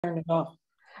Turn it off.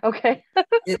 Okay.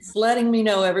 It's letting me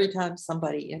know every time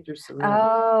somebody enters the room.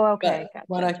 Oh, okay. But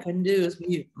what I can do is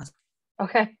mute myself.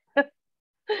 Okay.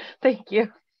 Thank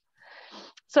you.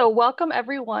 So welcome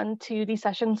everyone to the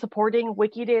session supporting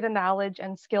Wikidata knowledge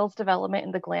and skills development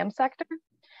in the GLAM sector.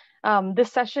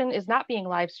 This session is not being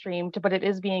live streamed, but it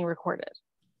is being recorded.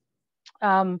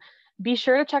 Be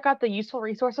sure to check out the useful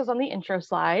resources on the intro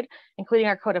slide, including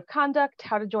our code of conduct,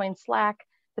 how to join Slack,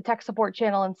 the tech support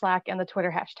channel in Slack, and the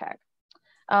Twitter hashtag.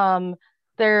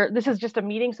 This is just a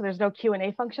meeting, so there's no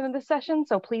Q&A function in this session,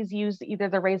 so please use either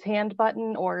the raise hand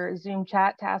button or Zoom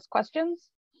chat to ask questions.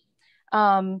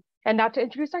 And now to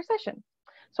introduce our session.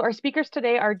 So our speakers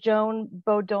today are Joan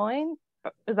Beaudoin.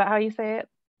 Is that how you say it?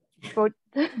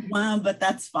 Wow, but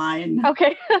that's fine.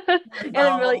 Okay.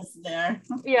 And there.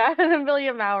 Yeah, and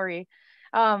Amelia Mowry.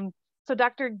 So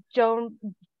Dr. Joan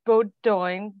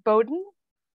Beaudoin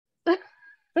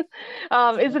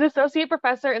is an associate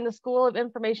professor in the School of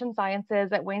Information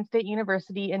Sciences at Wayne State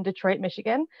University in Detroit,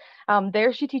 Michigan.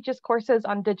 There she teaches courses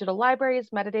on digital libraries,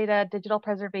 metadata, digital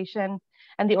preservation,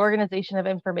 and the organization of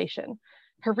information.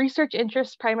 Her research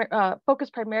interests focus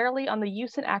primarily on the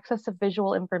use and access of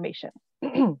visual information.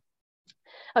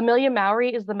 Amelia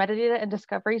Mowry is the Metadata and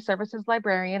Discovery Services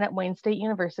Librarian at Wayne State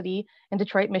University in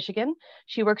Detroit, Michigan.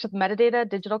 She works with metadata,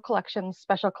 digital collections,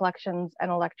 special collections,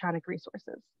 and electronic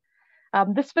resources.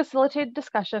 This facilitated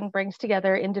discussion brings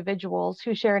together individuals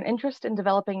who share an interest in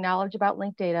developing knowledge about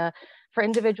linked data for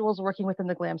individuals working within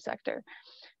the GLAM sector.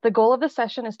 The goal of the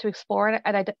session is to explore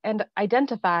and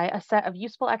identify a set of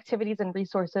useful activities and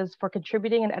resources for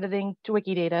contributing and editing to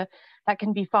Wikidata that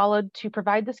can be followed to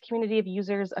provide this community of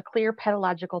users a clear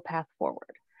pedagogical path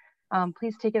forward.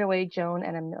 Please take it away, Joan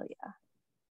and Amelia.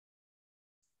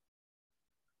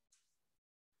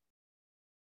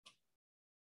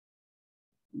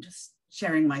 Just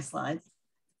sharing my slides.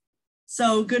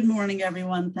 So good morning,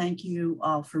 everyone. Thank you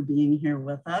all for being here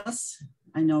with us.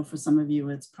 I know for some of you,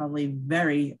 it's probably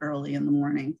very early in the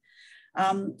morning.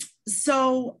 As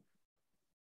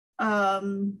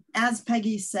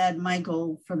Peggy said, my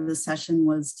goal for the session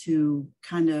was to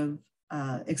kind of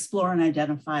explore and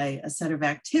identify a set of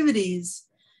activities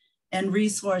and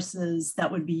resources that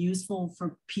would be useful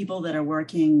for people that are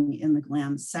working in the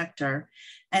GLAM sector.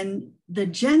 And the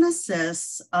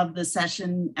genesis of the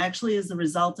session actually is the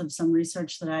result of some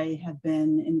research that I have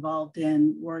been involved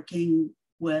in working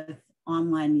with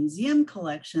online museum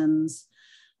collections.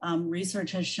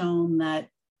 Research has shown that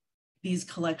these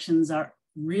collections are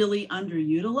really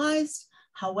underutilized.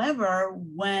 However,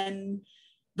 when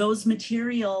those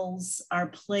materials are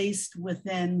placed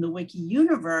within the Wiki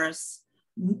universe,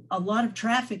 a lot of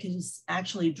traffic is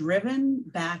actually driven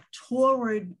back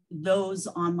toward those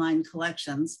online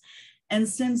collections. And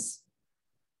since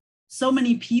so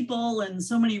many people and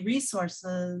so many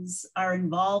resources are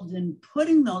involved in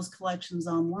putting those collections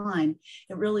online,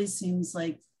 it really seems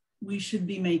like we should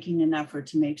be making an effort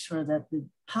to make sure that the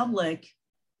public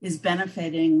is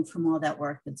benefiting from all that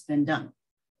work that's been done.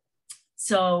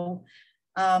 So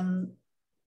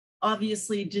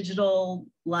obviously digital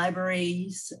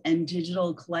libraries and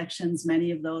digital collections, many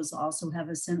of those also have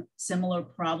a similar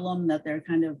problem that they're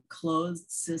kind of closed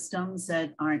systems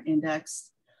that aren't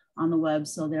indexed on the web.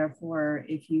 So therefore,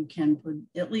 if you can put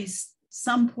at least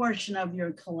some portion of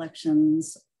your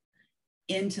collections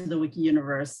into the Wiki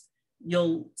universe,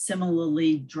 you'll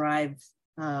similarly drive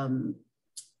a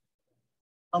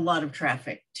lot of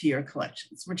traffic to your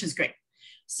collections, which is great.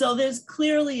 So there's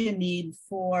clearly a need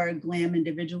for GLAM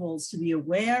individuals to be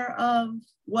aware of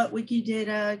what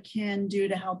Wikidata can do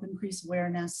to help increase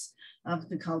awareness of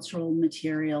the cultural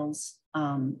materials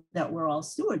that we're all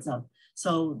stewards of.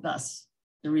 So thus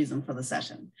the reason for the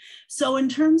session. So in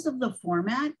terms of the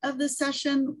format of the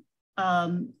session,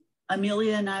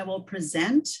 Amelia and I will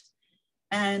present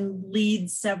and lead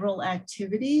several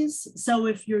activities. So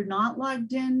if you're not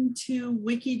logged in to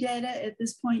Wikidata at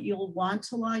this point, you'll want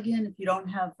to log in. If you don't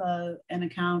have an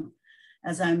account,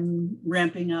 as I'm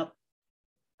ramping up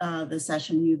the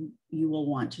session, you will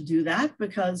want to do that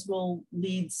because we'll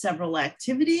lead several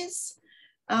activities.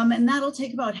 And that'll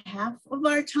take about half of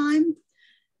our time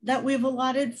that we've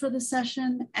allotted for the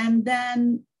session. And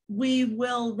then we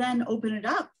will then open it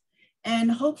up. And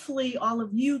hopefully all of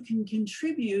you can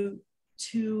contribute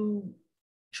to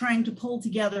trying to pull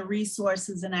together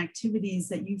resources and activities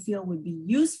that you feel would be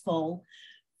useful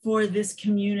for this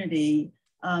community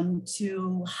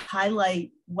to highlight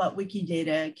what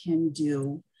Wikidata can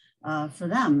do for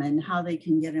them and how they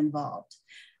can get involved.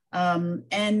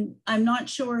 And I'm not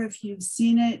sure if you've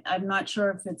seen it. I'm not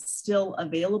sure if it's still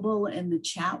available in the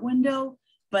chat window,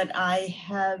 but I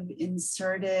have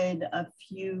inserted a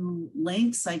few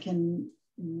links. I can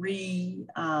recopy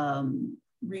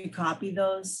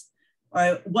those,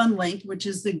 or one link, which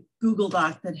is the Google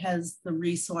Doc that has the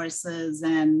resources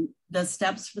and the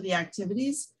steps for the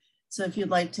activities. So if you'd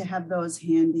like to have those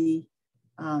handy,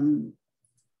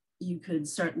 you could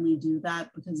certainly do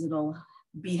that, because it'll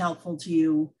be helpful to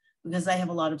you, because I have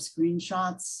a lot of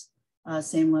screenshots,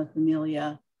 same with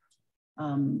Amelia,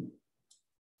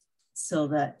 so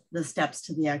that the steps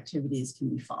to the activities can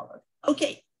be followed.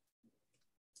 Okay,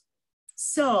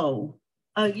 so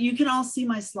you can all see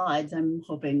my slides, I'm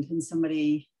hoping. Can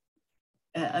somebody,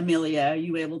 Amelia, are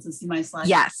you able to see my slides?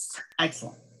 Yes.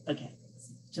 Excellent, okay,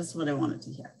 just what I wanted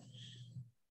to hear.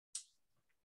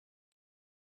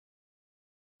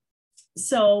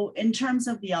 So in terms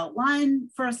of the outline,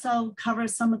 first I'll cover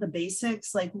some of the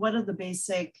basics, like what are the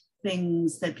basic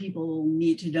things that people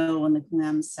need to know in the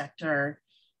GLAM sector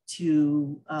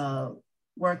to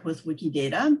work with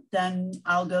Wikidata. Then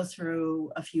I'll go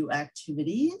through a few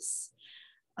activities,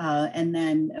 and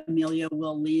then Amelia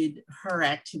will lead her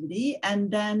activity, and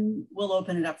then we'll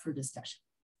open it up for discussion.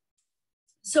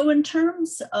 So in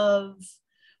terms of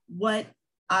what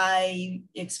I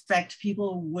expect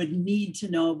people would need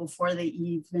to know before they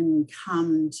even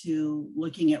come to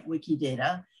looking at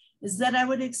Wikidata, is that I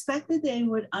would expect that they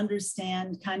would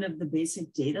understand kind of the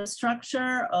basic data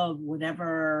structure of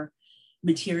whatever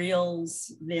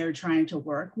materials they're trying to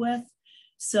work with.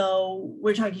 So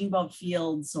we're talking about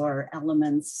fields or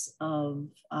elements of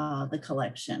the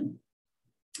collection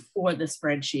or the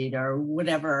spreadsheet or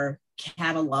whatever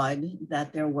catalog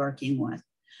that they're working with.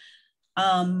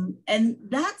 And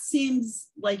that seems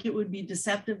like it would be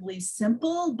deceptively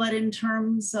simple, but in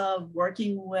terms of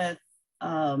working with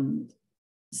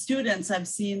students, I've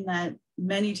seen that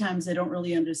many times they don't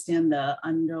really understand the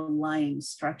underlying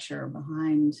structure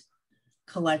behind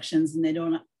collections, and they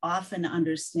don't often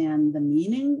understand the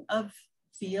meaning of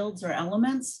fields or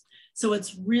elements. So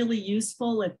it's really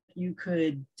useful if you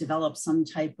could develop some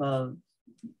type of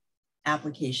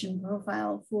application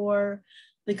profile for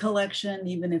the collection,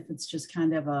 even if it's just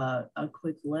kind of a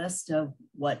quick list of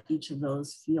what each of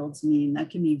those fields mean. That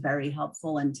can be very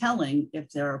helpful and telling if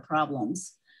there are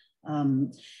problems.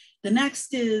 The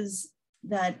next is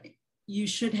that you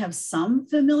should have some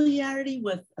familiarity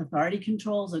with authority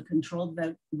controls or controlled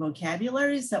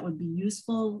vocabularies that would be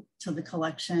useful to the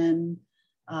collection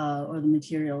or the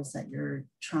materials that you're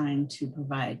trying to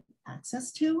provide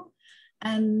access to.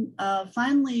 And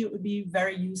finally, it would be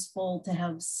very useful to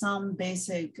have some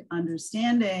basic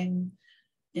understanding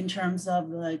in terms of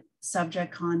the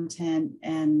subject content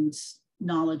and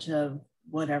knowledge of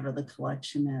whatever the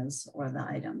collection is or the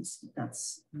items.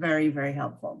 That's very, very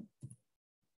helpful.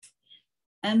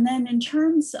 And then in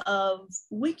terms of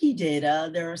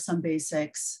Wikidata, there are some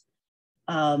basics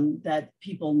that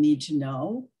people need to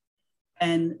know.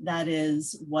 And that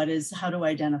is, how to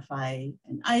identify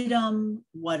an item,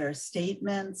 what are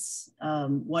statements,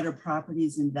 what are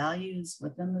properties and values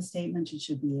within the statement, you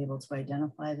should be able to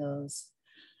identify those.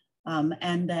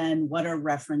 And then what are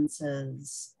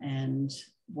references and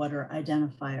what are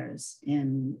identifiers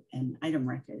in an item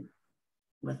record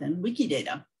within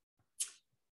Wikidata.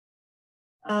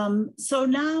 So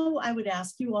now I would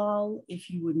ask you all, if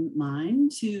you wouldn't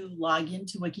mind, to log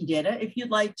into Wikidata if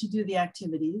you'd like to do the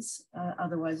activities.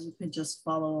 Otherwise, you could just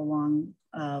follow along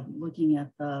looking at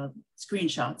the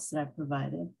screenshots that I've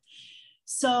provided.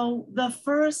 So the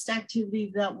first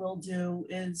activity that we'll do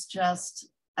is just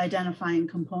identifying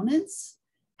components.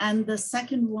 And the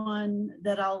second one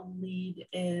that I'll lead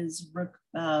is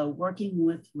working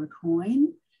with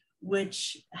Recoin,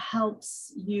 which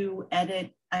helps you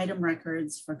edit item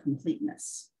records for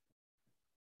completeness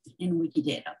in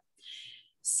Wikidata.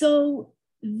 So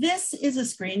this is a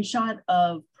screenshot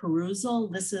of perusal.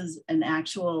 This is an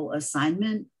actual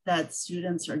assignment that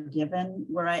students are given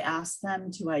where I ask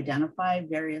them to identify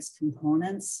various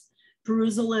components.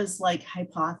 Perusal is like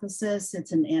hypothesis.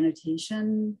 It's an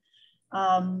annotation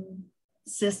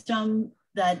system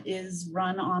that is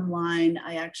run online.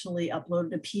 I actually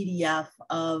uploaded a PDF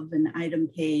of an item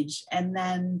page, and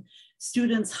then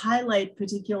students highlight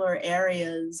particular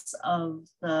areas of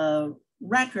the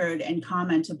record and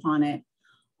comment upon it.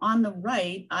 On the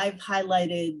right, I've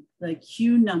highlighted the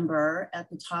Q number at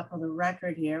the top of the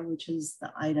record here, which is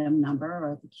the item number,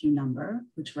 or the Q number,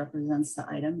 which represents the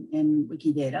item in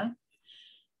Wikidata.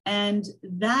 And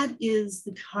that is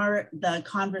the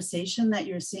conversation that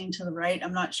you're seeing to the right.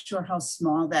 I'm not sure how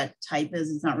small that type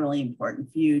is. It's not really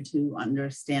important for you to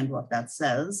understand what that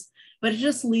says, but it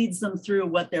just leads them through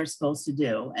what they're supposed to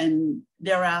do. And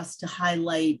they're asked to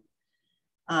highlight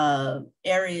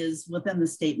areas within the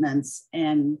statements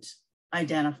and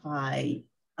identify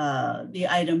the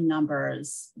item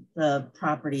numbers, the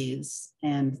properties,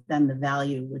 and then the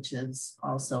value, which is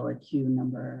also a Q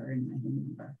number or an item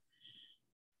number.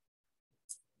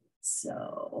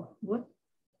 So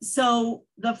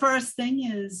the first thing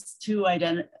is to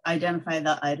identify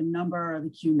the item number or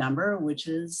the Q number, which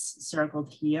is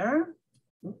circled here.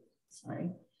 Oops,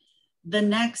 sorry. The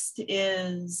next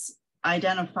is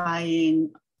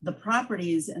identifying the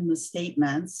properties in the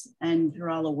statements, and you're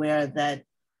all aware that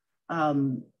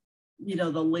you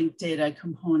know, the linked data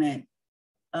component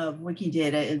of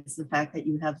Wikidata is the fact that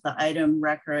you have the item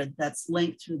record that's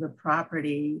linked to the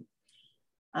property,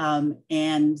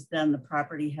 and then the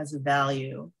property has a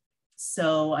value.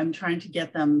 So I'm trying to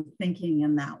get them thinking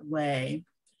in that way.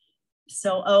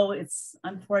 So, oh, it's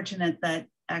unfortunate that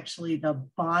actually the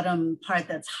bottom part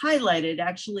that's highlighted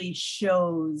actually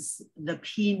shows the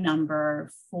P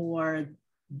number for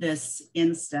this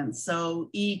instance. So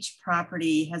each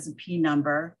property has a P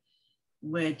number,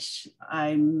 which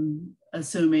I'm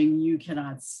assuming you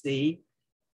cannot see,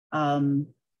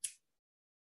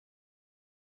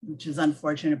 which is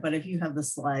unfortunate, but if you have the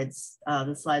slides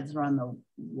are on the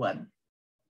web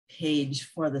page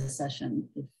for the session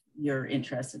if you're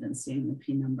interested in seeing the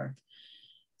P number.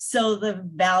 So the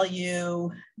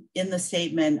value in the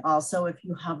statement also, if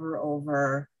you hover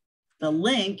over the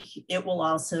link, it will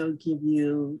also give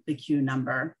you the Q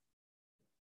number.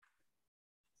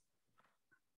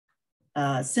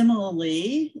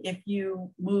 Similarly, if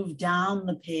you move down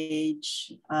the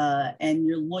page and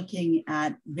you're looking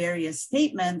at various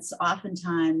statements,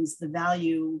 oftentimes the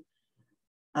value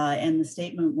and the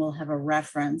statement will have a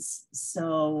reference.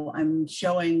 So I'm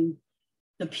showing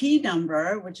the P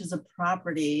number, which is a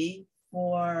property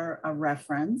for a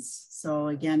reference. So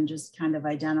again, just kind of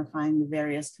identifying the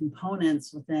various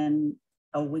components within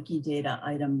a Wikidata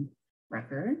item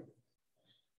record.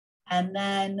 And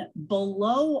then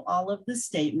below all of the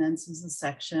statements is a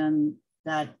section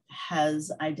that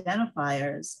has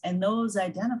identifiers, and those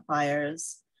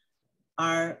identifiers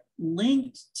are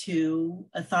linked to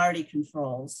authority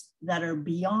controls that are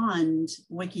beyond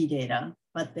Wikidata,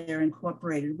 but they're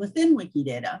incorporated within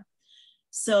Wikidata.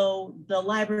 So the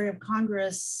Library of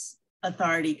Congress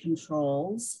authority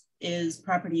controls is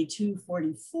property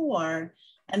 244,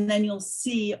 and then you'll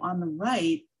see on the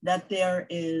right that there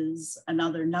is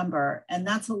another number, and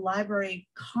that's a Library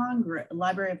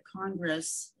of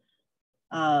Congress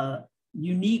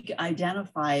unique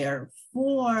identifier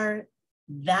for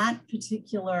that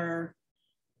particular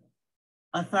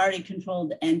authority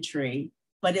controlled entry,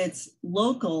 but it's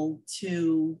local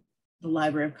to the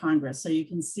Library of Congress. So you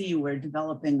can see we're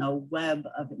developing a web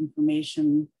of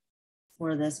information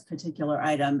for this particular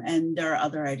item, and there are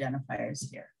other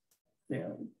identifiers here,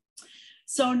 clearly.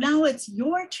 So now it's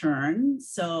your turn.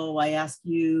 So I ask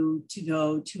you to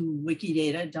go to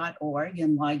wikidata.org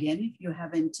and log in if you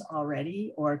haven't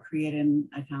already, or create an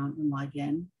account and log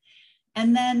in.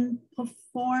 And then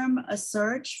perform a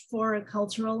search for a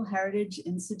cultural heritage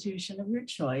institution of your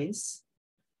choice.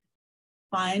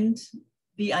 Find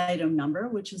the item number,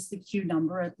 which is the Q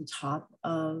number at the top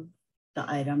of the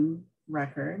item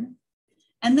record,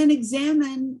 and then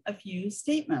examine a few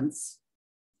statements.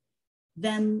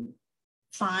 Then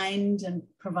find and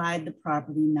provide the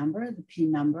property number, the P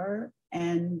number,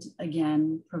 and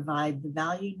again, provide the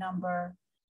value number,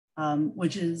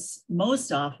 which is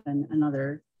most often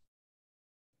another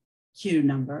Q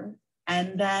number.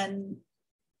 And then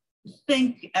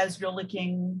think, as you're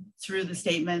looking through the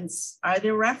statements, are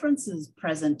there references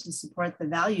present to support the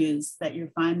values that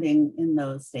you're finding in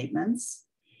those statements?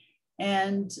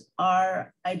 And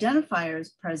are identifiers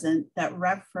present that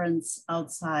reference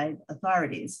outside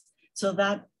authorities? So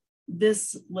that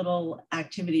this little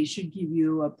activity should give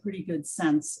you a pretty good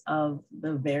sense of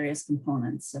the various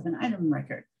components of an item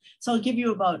record. So I'll give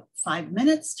you about 5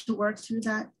 minutes to work through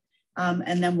that,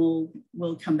 and then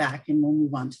we'll come back and we'll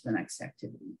move on to the next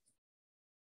activity.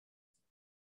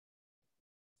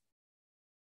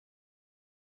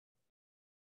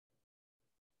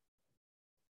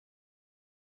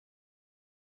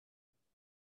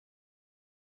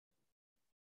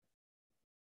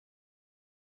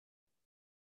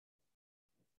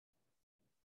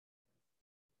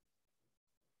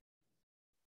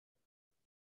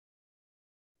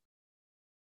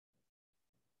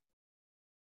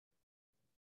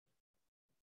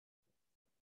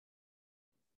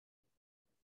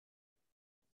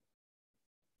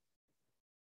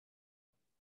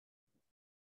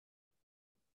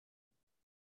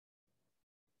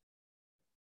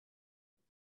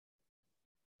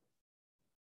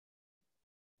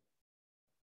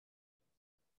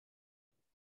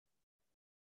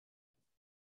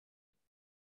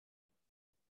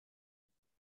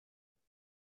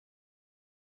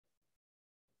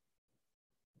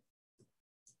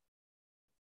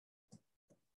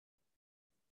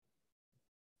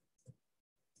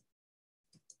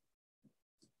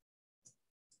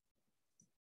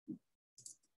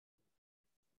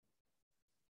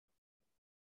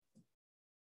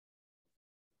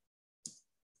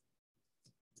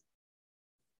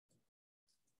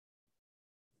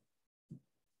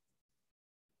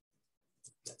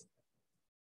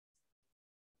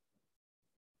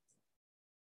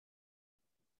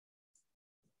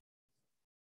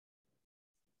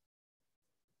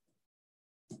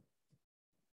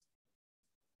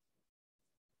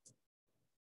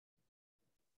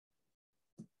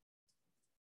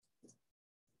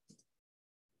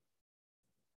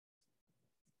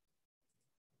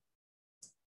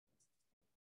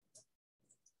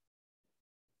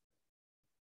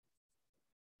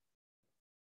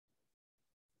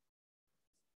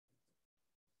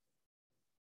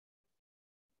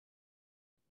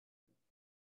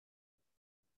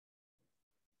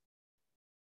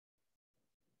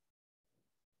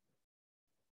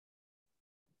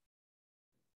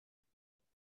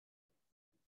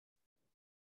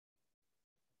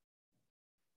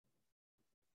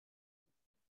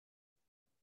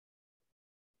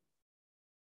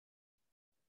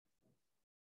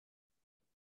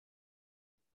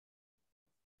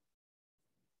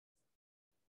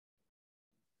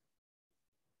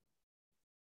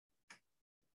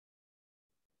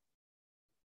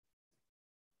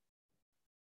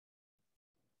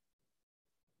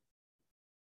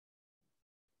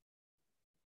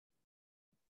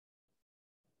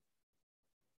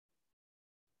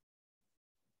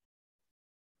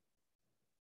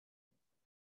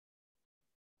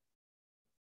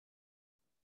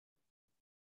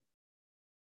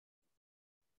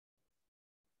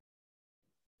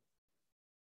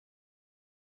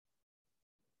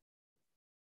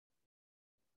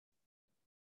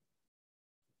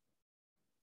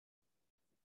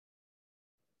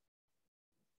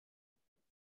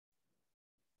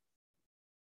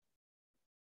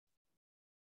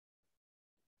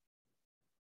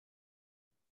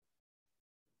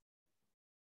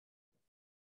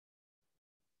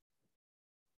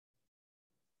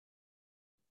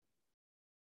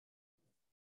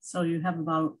 So you have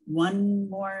about 1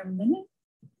 more minute.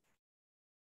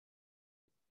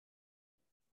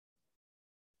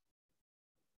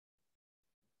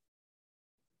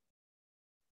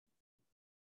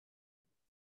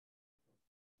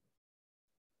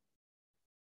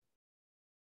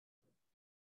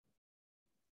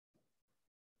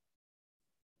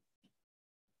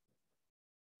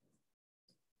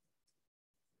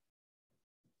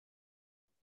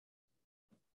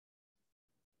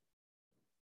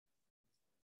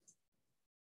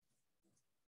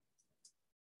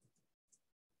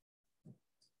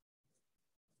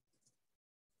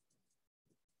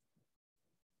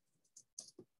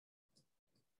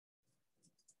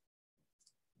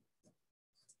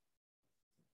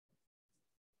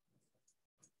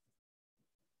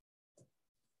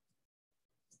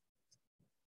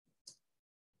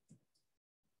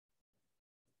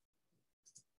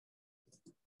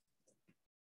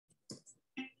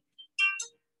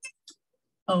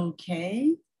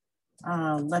 Okay,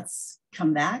 let's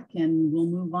come back and we'll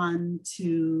move on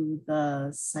to the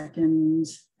second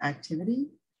activity.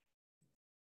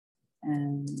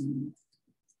 And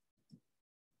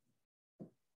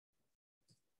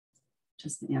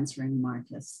just answering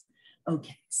Marcus.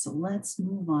 Okay, so let's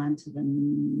move on to the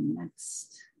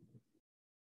next.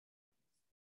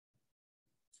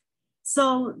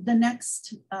 So the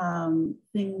next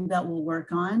thing that we'll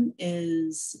work on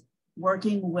is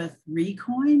working with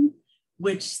Recoin,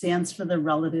 which stands for the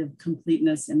Relative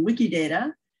Completeness in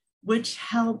Wikidata, which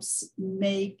helps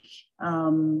make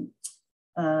item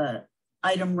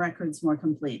records more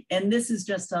complete. And this is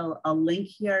just a link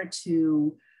here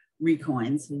to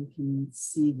Recoin, so you can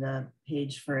see the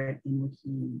page for it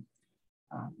in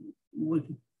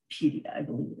Wikipedia, I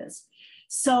believe it is.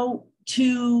 So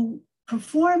to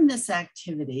perform this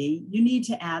activity, you need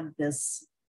to add this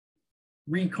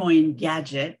Recoin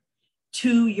gadget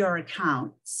to your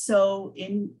account. So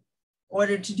in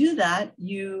order to do that,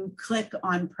 you click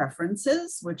on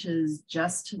Preferences, which is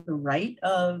just to the right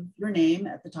of your name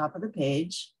at the top of the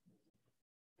page.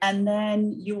 And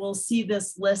then you will see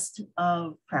this list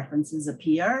of preferences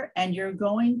appear, and you're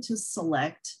going to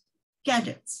select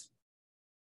Gadgets.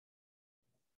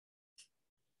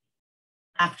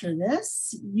 After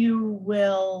this, you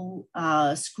will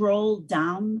scroll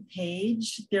down the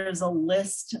page. There's a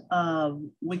list of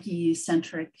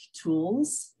wiki-centric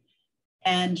tools.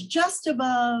 And just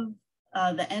above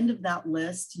the end of that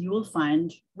list, you will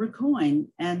find Recoin.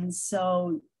 And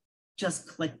so just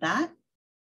click that.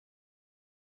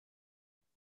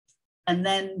 And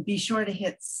then be sure to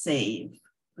hit Save,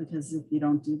 because if you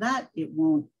don't do that, it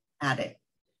won't add it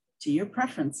to your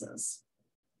preferences.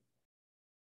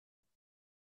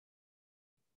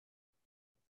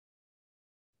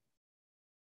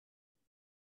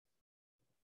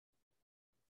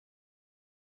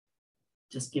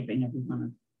 Just giving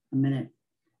everyone a minute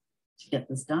to get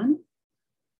this done.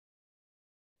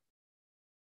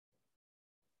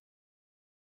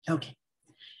 Okay.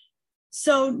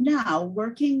 So now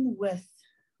working with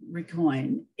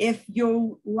Recoin, if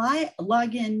you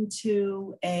log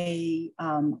into a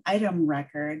item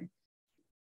record,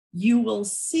 you will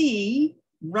see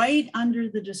right under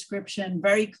the description,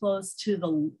 very close to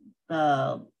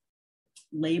the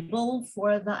label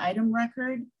for the item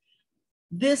record,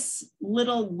 this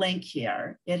little link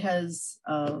here. It has,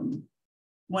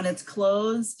 when it's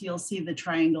closed, you'll see the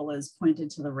triangle is pointed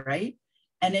to the right.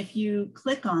 And if you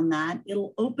click on that,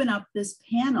 it'll open up this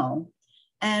panel.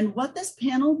 And what this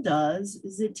panel does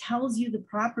is it tells you the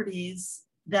properties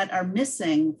that are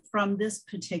missing from this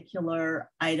particular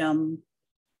item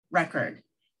record.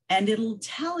 And it'll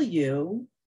tell you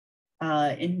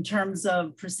in terms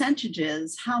of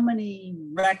percentages, how many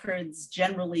records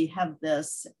generally have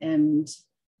this and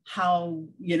how,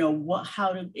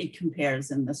 how it compares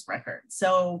in this record.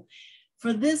 So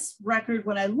for this record,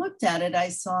 when I looked at it, I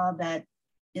saw that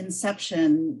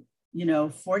Inception,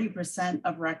 40%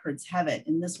 of records have it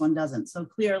and this one doesn't. So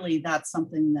clearly that's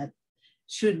something that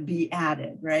should be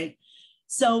added, right?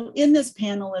 So in this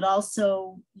panel,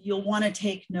 you'll want to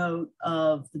take note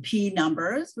of the P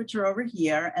numbers, which are over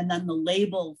here, and then the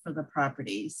label for the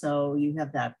property. So you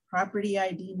have that property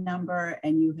ID number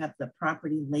and you have the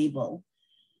property label.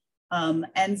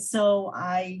 And so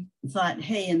I thought,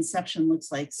 hey, Inception looks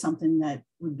like something that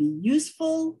would be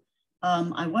useful.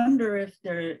 I wonder if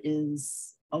there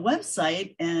is a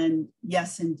website, and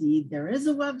yes, indeed, there is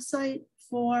a website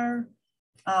for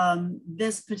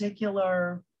this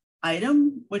particular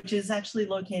item, which is actually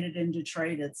located in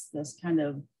Detroit. It's this kind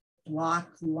of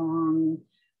block-long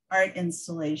art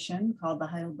installation called the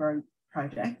Heidelberg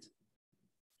Project.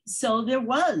 So there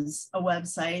was a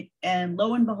website, and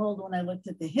lo and behold, when I looked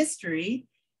at the history,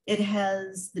 it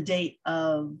has the date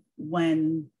of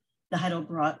when the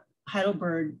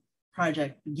Heidelberg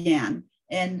project began.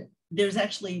 And there's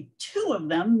actually two of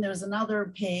them. There's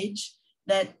another page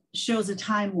that shows a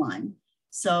timeline.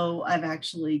 So I've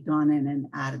actually gone in and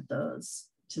added those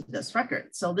to this record.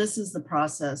 So this is the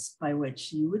process by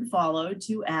which you would follow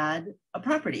to add a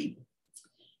property.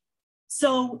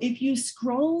 So if you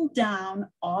scroll down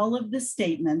all of the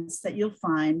statements that you'll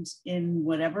find in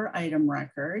whatever item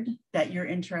record that you're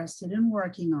interested in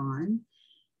working on,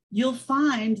 you'll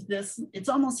find this, it's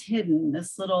almost hidden,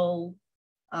 this little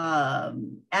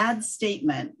add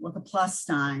statement with a plus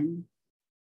sign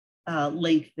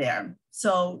link there.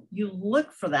 So you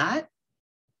look for that.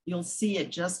 You'll see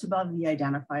it just above the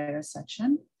identifier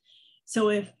section. So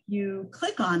if you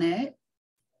click on it,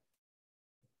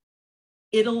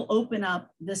 it'll open up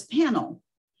this panel.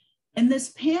 And this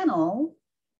panel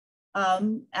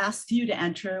asks you to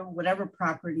enter whatever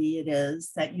property it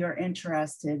is that you're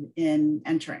interested in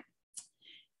entering.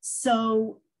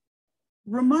 So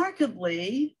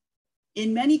remarkably,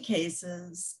 in many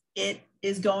cases, it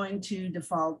is going to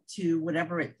default to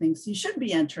whatever it thinks you should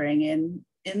be entering. And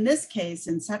in this case,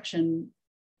 inception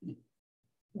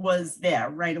was there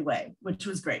right away, which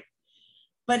was great.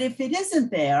 But if it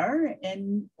isn't there,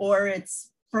 or it's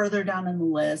further down in the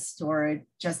list, or it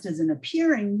just isn't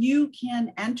appearing, you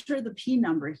can enter the P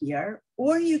number here,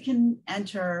 or you can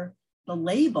enter the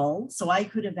label. So I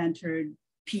could have entered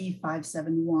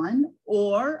P571,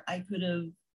 or I could have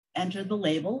entered the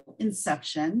label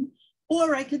Inception,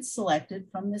 or I could select it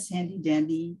from this handy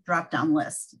dandy drop-down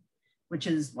list, which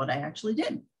is what I actually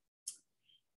did.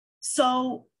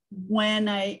 So when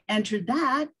I entered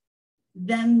that,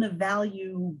 then the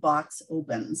value box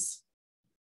opens.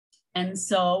 And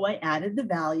so I added the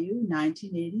value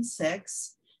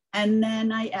 1986, and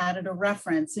then I added a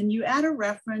reference. And you add a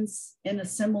reference in a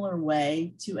similar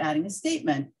way to adding a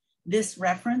statement. This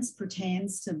reference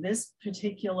pertains to this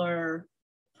particular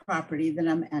property that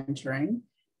I'm entering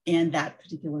and that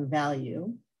particular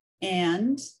value.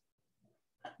 And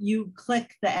you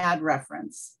click the add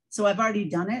reference. So I've already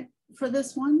done it for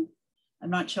this one. I'm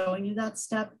not showing you that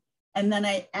step. And then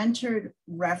I entered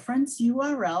reference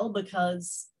URL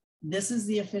because this is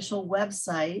the official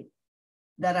website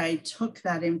that I took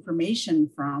that information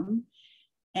from,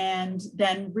 and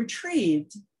then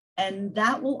retrieved. And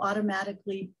that will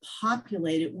automatically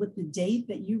populate it with the date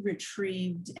that you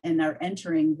retrieved and are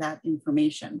entering that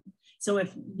information. So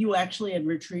if you actually had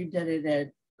retrieved it at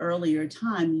an earlier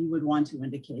time, you would want to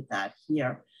indicate that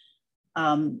here.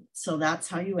 So that's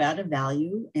how you add a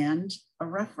value and a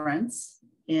reference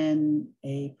in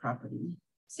a property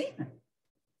statement.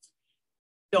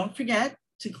 Don't forget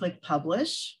to click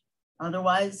publish.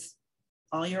 Otherwise,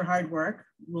 all your hard work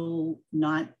will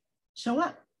not show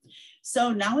up.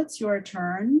 So now it's your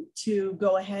turn to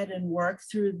go ahead and work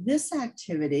through this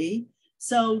activity.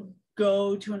 So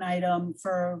go to an item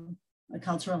for a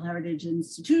cultural heritage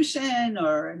institution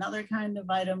or another kind of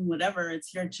item, whatever,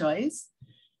 it's your choice.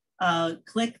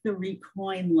 Click the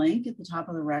Recoin link at the top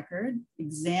of the record,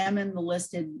 examine the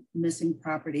listed missing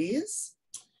properties.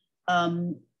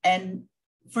 And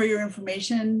for your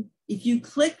information, if you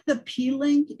click the P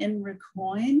link in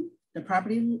Recoin, the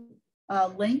property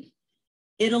link,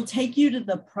 it'll take you to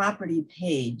the property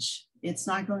page. It's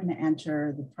not going to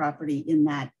enter the property in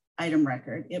that item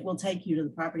record. It will take you to the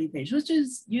property page, which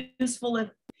is useful if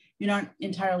you're not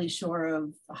entirely sure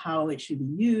of how it should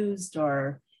be used,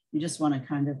 or you just want to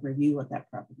kind of review what that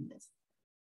property is.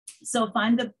 So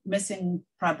find the missing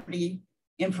property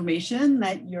information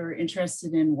that you're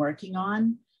interested in working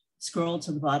on. Scroll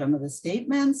to the bottom of the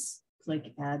statements,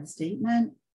 click Add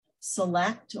Statement,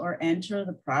 select or enter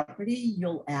the property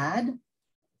you'll add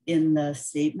in the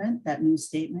statement, that new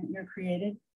statement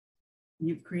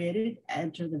you've created,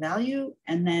 enter the value,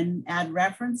 and then add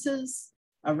references,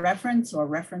 a reference or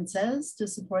references to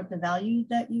support the value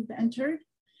that you've entered.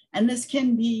 And this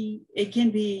can be, it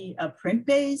can be a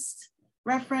print-based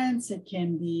reference, it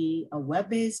can be a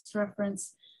web-based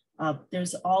reference.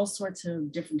 There's all sorts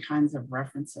of different kinds of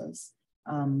references.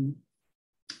 And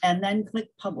then click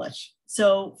publish.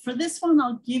 So for this one,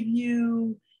 I'll give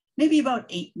you maybe about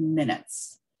 8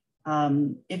 minutes.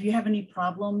 If you have any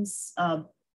problems,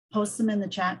 post them in the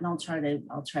chat and I'll try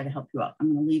to help you out.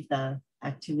 I'm going to leave the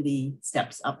activity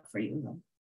steps up for you though.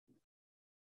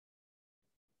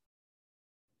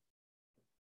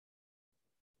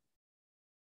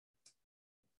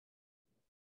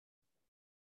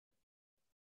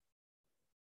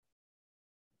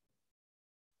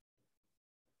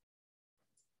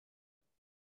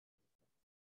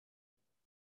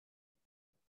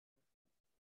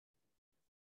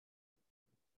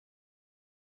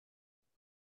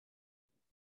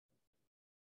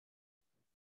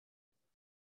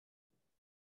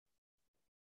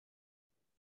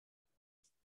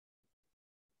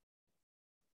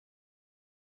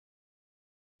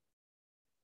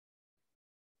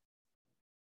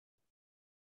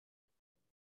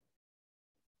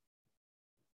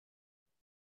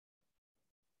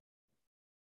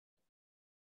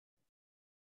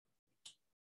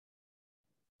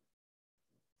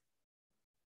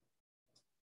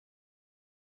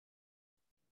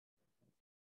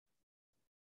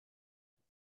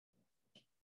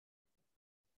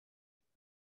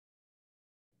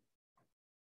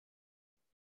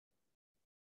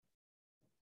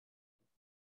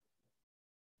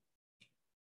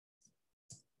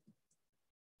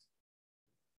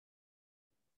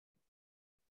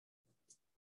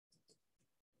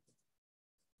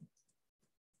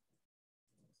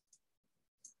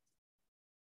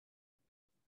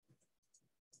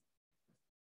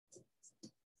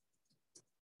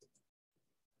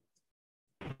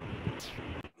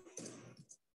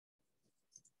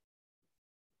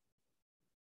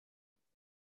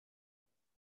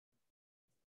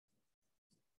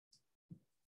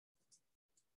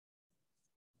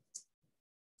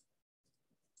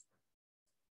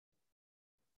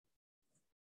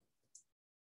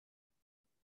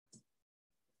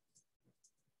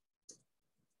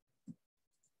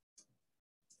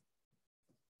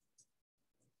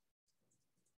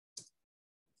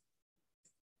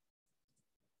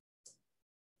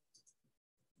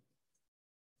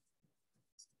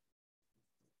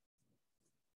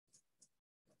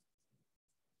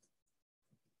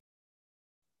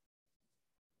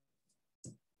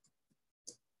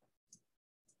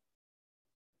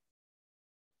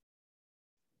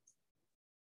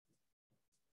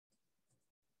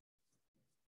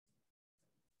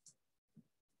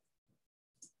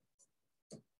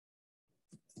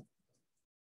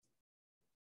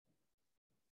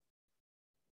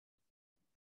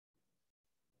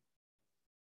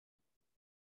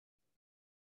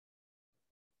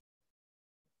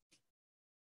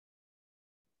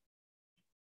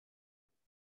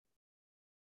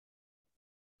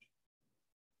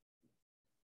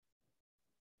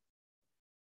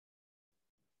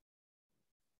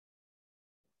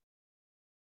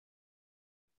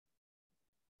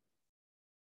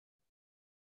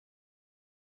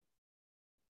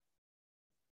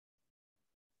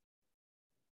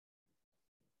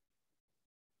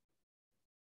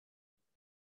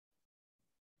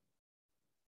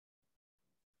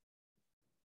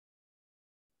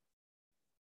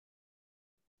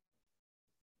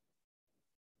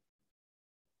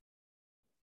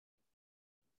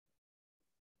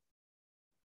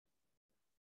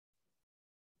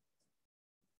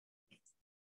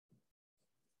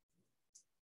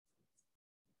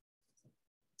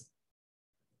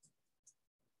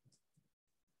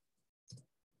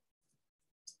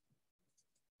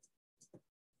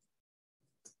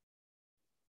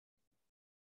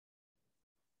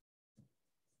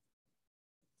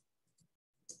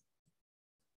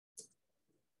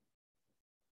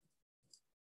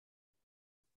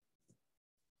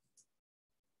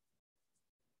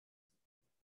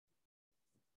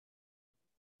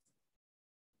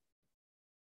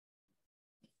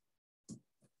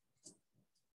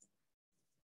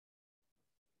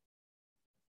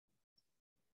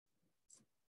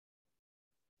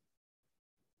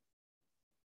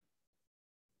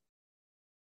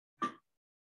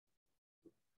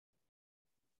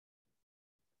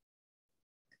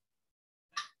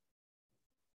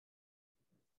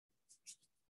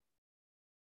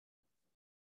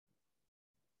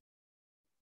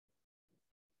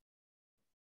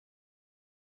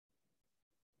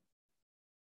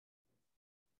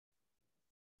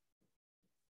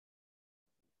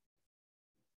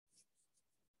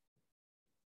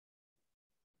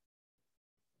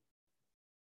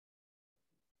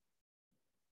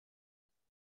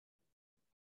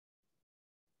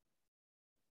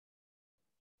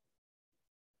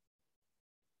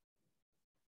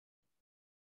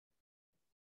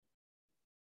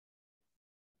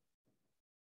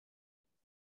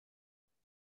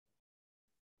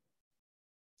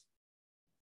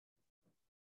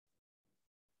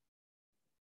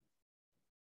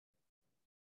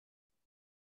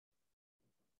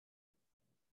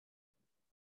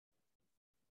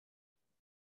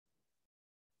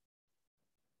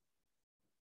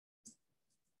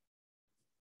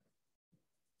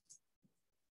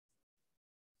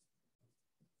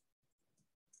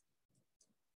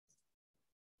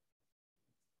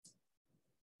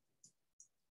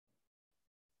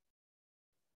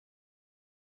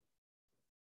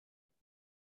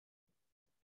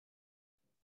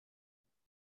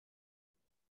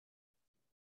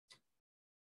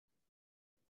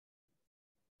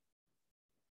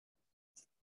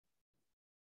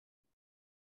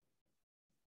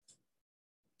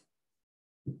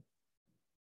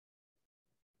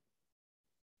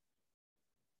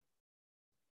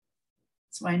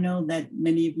 So I know that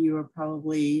many of you are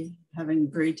probably having a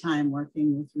great time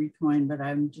working with Recoin, but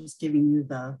I'm just giving you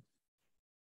the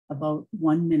about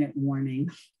 1 minute warning.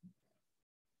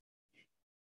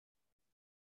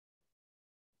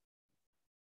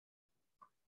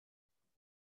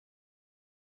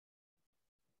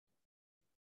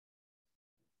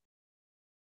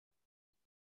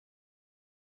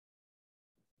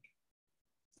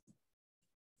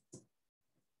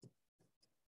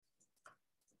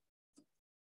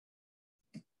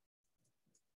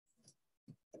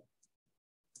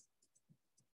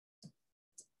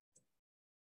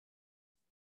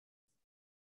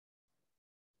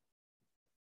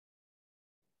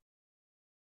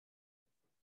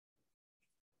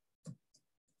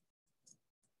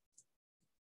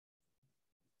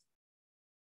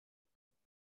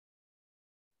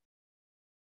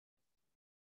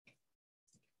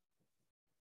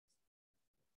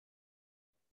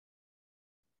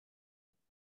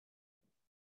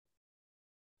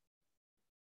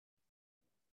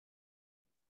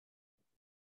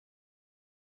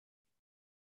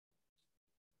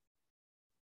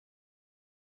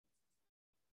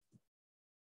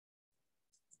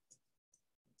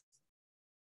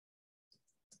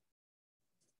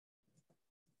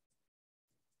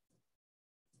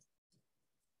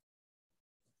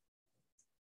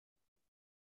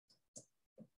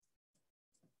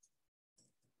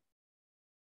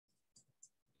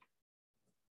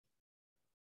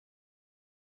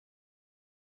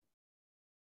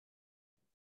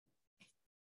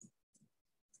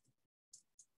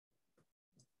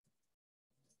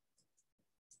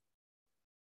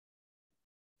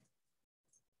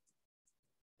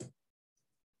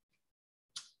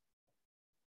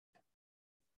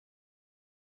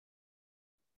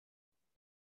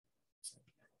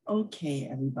 Okay,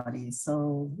 everybody,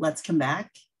 so let's come back.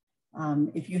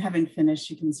 If you haven't finished,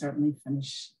 you can certainly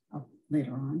finish up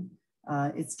later on.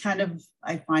 It's kind of,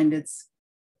 I find it's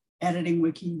editing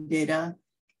Wikidata,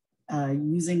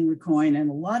 using Recoin and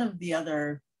a lot of the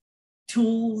other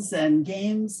tools and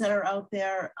games that are out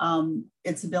there.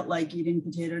 It's a bit like eating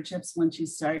potato chips. Once you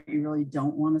start, you really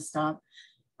don't want to stop.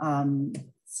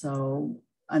 So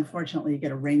unfortunately, you got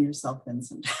to rein yourself in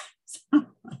sometimes,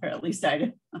 or at least I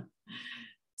do.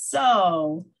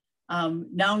 So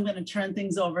now I'm going to turn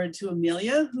things over to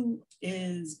Amelia, who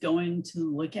is going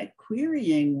to look at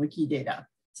querying Wikidata.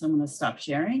 So I'm going to stop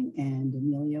sharing and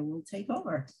Amelia will take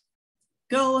over.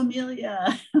 Go,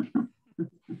 Amelia.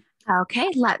 Okay,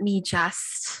 let me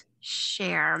just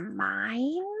share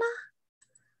mine.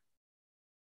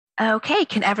 Okay,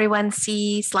 can everyone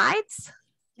see slides?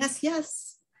 Yes,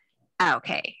 yes.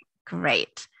 Okay,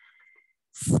 great.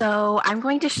 So I'm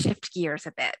going to shift gears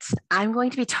a bit. I'm going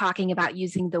to be talking about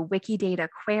using the Wikidata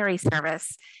query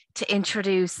service to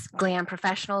introduce GLAM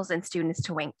professionals and students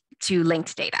to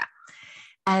linked data.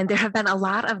 And there have been a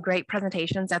lot of great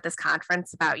presentations at this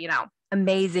conference about,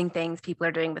 amazing things people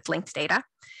are doing with linked data.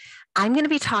 I'm going to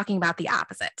be talking about the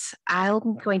opposite.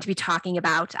 I'm going to be talking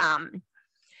about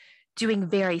doing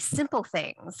very simple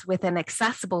things with an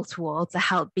accessible tool to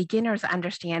help beginners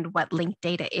understand what linked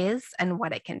data is and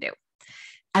what it can do.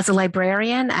 As a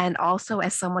librarian and also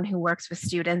as someone who works with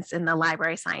students in the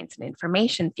library science and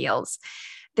information fields,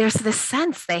 there's this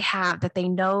sense they have that they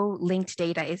know linked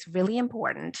data is really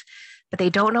important, but they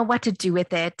don't know what to do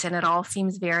with it, and it all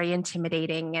seems very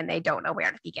intimidating and they don't know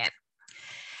where to begin.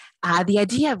 The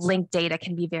idea of linked data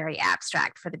can be very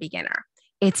abstract for the beginner.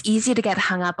 It's easy to get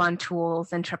hung up on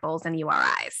tools and triples and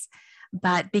URIs,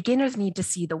 but beginners need to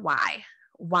see the why.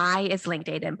 Why is linked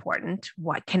data important?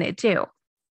 What can it do?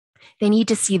 They need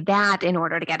to see that in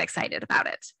order to get excited about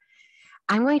it.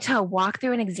 I'm going to walk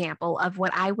through an example of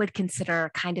what I would consider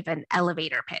kind of an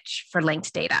elevator pitch for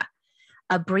linked data,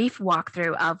 a brief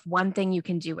walkthrough of one thing you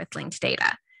can do with linked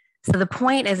data. So the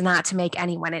point is not to make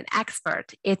anyone an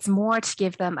expert, it's more to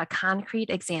give them a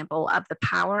concrete example of the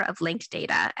power of linked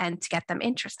data and to get them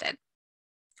interested.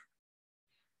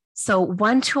 So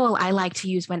one tool I like to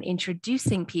use when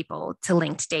introducing people to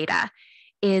linked data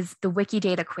is the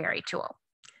Wikidata query tool.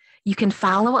 You can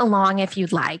follow along if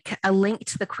you'd like. A link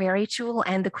to the query tool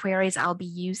and the queries I'll be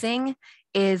using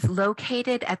is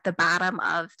located at the bottom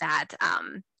of that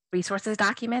resources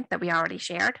document that we already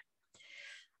shared.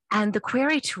 And the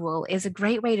query tool is a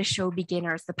great way to show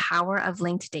beginners the power of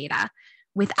linked data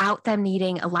without them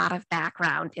needing a lot of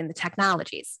background in the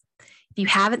technologies. If you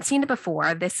haven't seen it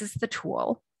before, this is the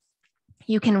tool.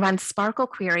 You can run Sparkle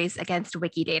queries against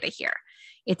Wikidata here.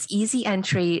 It's easy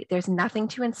entry, there's nothing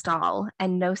to install,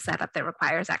 and no setup that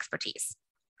requires expertise.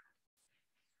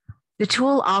 The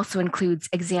tool also includes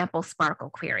example Sparkle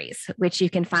queries, which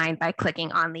you can find by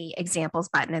clicking on the examples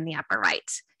button in the upper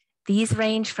right. These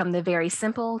range from the very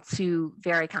simple to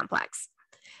very complex.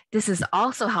 This is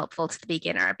also helpful to the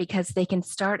beginner because they can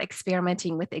start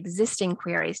experimenting with existing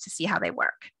queries to see how they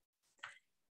work.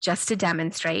 Just to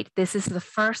demonstrate, this is the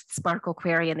first Sparkle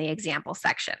query in the example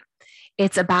section.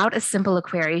 It's about as simple a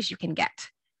query as you can get.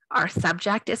 Our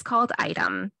subject is called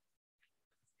item.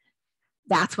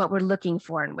 That's what we're looking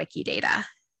for in Wikidata.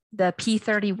 The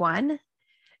P31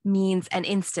 means an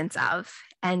instance of,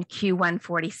 and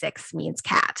Q146 means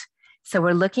cat. So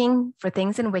we're looking for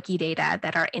things in Wikidata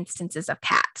that are instances of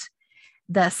cat.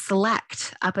 The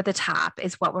select up at the top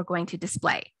is what we're going to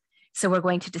display. So we're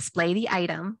going to display the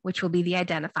item, which will be the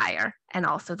identifier, and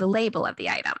also the label of the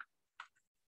item.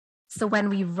 So when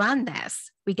we run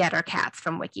this, we get our cats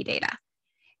from Wikidata.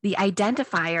 The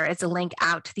identifier is a link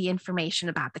out to the information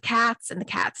about the cats and the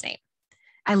cat's name.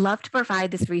 I love to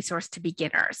provide this resource to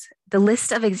beginners. The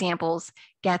list of examples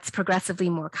gets progressively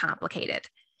more complicated.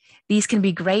 These can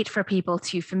be great for people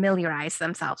to familiarize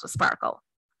themselves with Sparkle.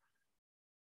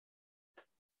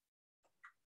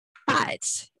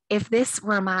 But if this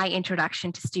were my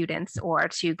introduction to students or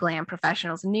to GLAM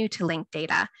professionals new to linked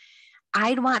data,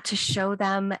 I'd want to show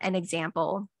them an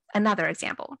example, another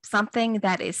example, something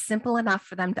that is simple enough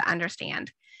for them to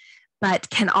understand, but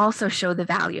can also show the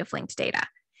value of linked data.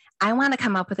 I want to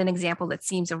come up with an example that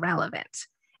seems relevant.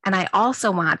 And I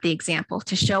also want the example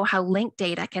to show how linked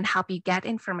data can help you get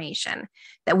information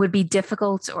that would be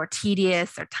difficult or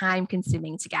tedious or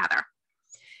time-consuming to gather.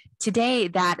 Today,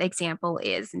 that example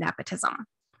is nepotism.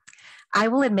 I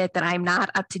will admit that I'm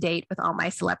not up to date with all my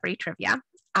celebrity trivia.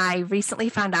 I recently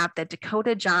found out that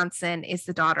Dakota Johnson is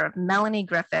the daughter of Melanie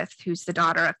Griffith, who's the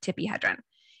daughter of Tippi Hedren.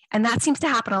 And that seems to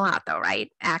happen a lot though, right?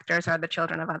 Actors are the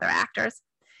children of other actors.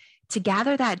 To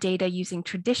gather that data using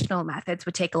traditional methods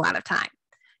would take a lot of time.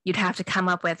 You'd have to come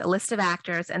up with a list of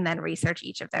actors and then research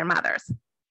each of their mothers.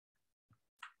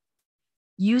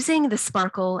 Using the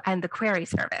Sparkle and the query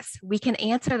service, we can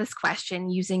answer this question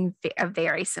using a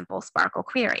very simple Sparkle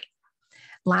query.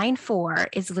 Line 4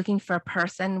 is looking for a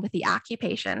person with the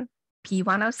occupation,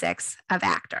 P106, of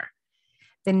actor.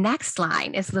 The next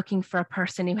line is looking for a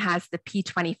person who has the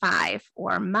P25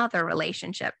 or mother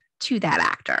relationship to that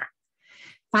actor.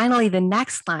 Finally, the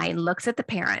next line looks at the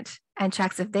parent and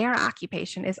checks if their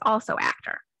occupation is also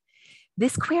actor.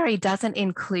 This query doesn't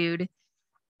include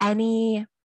any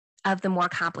of the more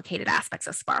complicated aspects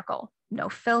of Sparkle. No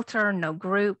filter, no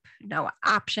group, no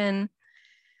option,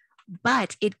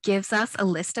 but it gives us a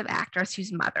list of actors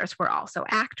whose mothers were also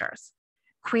actors.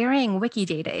 Querying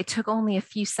Wikidata, it took only a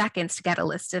few seconds to get a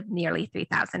list of nearly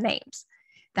 3,000 names.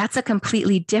 That's a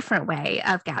completely different way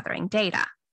of gathering data.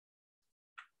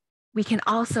 We can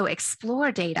also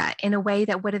explore data in a way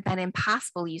that would have been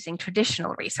impossible using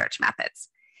traditional research methods.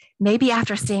 Maybe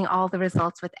after seeing all the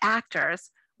results with actors,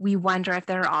 we wonder if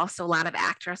there are also a lot of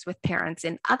actors with parents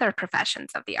in other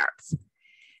professions of the arts.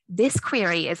 This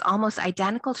query is almost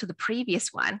identical to the previous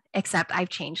one, except I've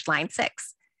changed line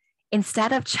 6.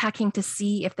 Instead of checking to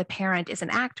see if the parent is an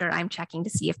actor, I'm checking to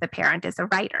see if the parent is a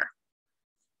writer.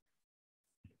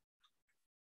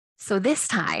 So this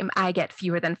time I get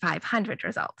fewer than 500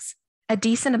 results, a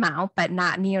decent amount, but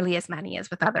not nearly as many as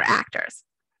with other actors.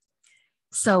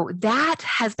 So that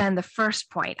has been the first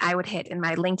point I would hit in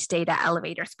my linked data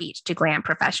elevator speech to GLAM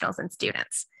professionals and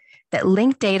students, that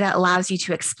linked data allows you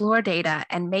to explore data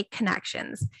and make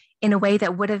connections in a way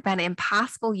that would have been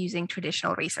impossible using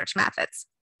traditional research methods.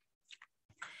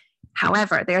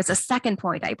 However, there's a second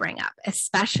point I bring up,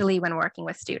 especially when working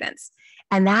with students,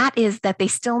 and that is that they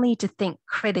still need to think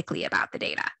critically about the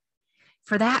data.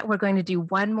 For that, we're going to do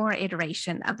one more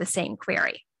iteration of the same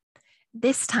query.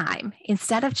 This time,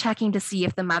 instead of checking to see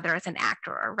if the mother is an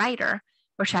actor or writer,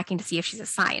 we're checking to see if she's a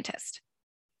scientist.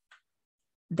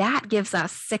 That gives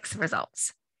us 6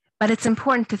 results, but it's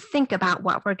important to think about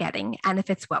what we're getting and if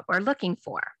it's what we're looking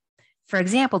for. For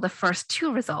example, the first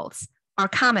 2 results are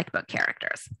comic book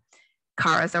characters.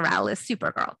 Kara Zor-El is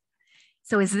Supergirl.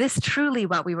 So is this truly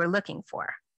what we were looking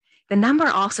for? The number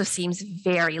also seems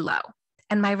very low,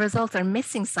 and my results are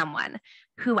missing someone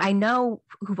who I know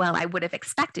who, well, I would have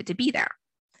expected to be there.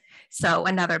 So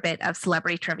another bit of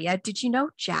celebrity trivia. Did you know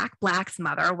Jack Black's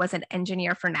mother was an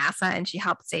engineer for NASA and she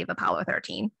helped save Apollo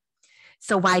 13?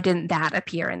 So why didn't that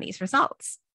appear in these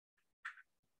results?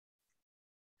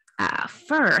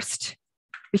 First,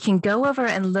 we can go over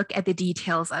and look at the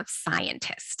details of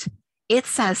scientist. It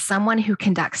says someone who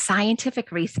conducts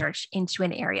scientific research into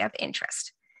an area of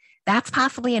interest. That's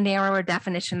possibly a narrower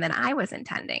definition than I was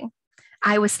intending.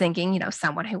 I was thinking,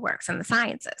 someone who works in the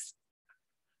sciences.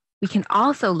 We can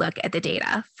also look at the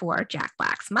data for Jack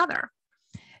Black's mother.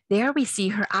 There we see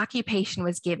her occupation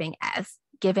was given as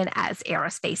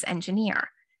aerospace engineer,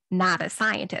 not a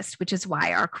scientist, which is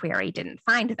why our query didn't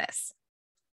find this.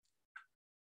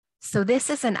 So this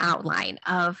is an outline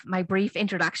of my brief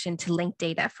introduction to linked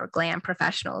data for GLAM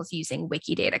professionals using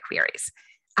Wikidata queries.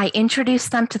 I introduce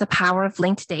them to the power of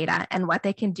linked data and what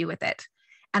they can do with it.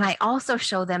 And I also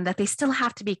show them that they still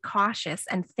have to be cautious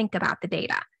and think about the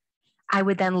data. I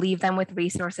would then leave them with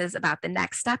resources about the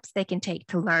next steps they can take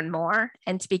to learn more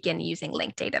and to begin using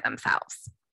linked data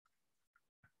themselves.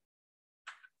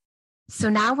 So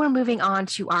now we're moving on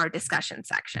to our discussion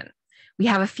section. We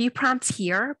have a few prompts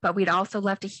here, but we'd also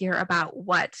love to hear about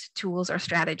what tools or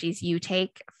strategies you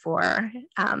take for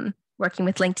working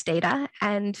with linked data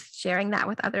and sharing that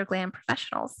with other GLAM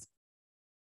professionals.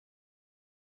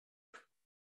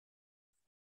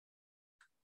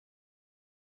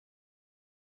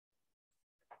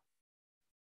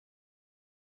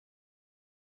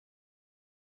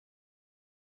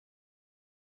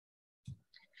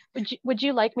 Would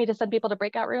you like me to send people to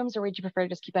breakout rooms, or would you prefer to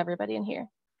just keep everybody in here?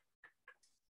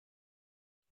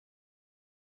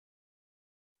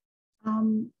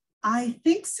 I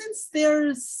think since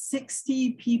there's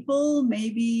 60 people,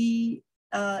 maybe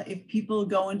if people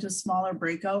go into smaller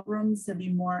breakout rooms, they'd be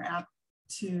more apt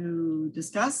to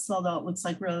discuss, although it looks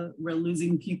like we're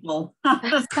losing people.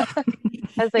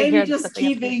 Maybe just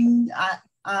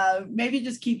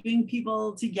keeping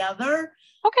people together.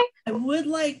 Okay. I would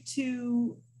like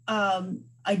to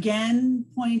again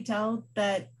point out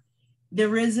that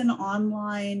there is an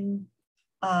online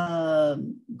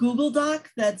Google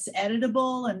Doc that's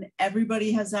editable and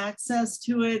everybody has access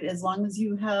to it as long as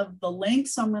you have the link.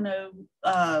 So I'm going to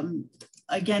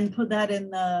again put that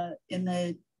in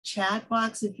the chat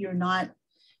box if you're not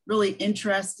really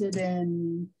interested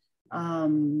in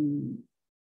you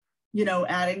know,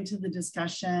 adding to the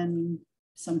discussion.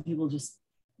 Some people just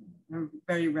are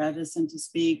very reticent to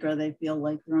speak, or they feel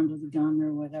like they're under the gun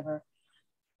or whatever.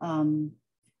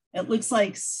 It looks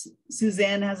like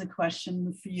Suzanne has a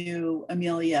question for you,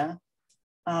 Amelia.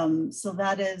 So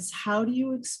that is, how do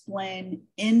you explain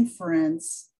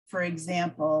inference? For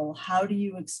example, how do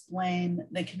you explain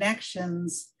the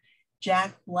connections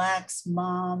Jack Black's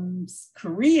mom's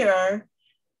career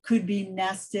could be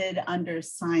nested under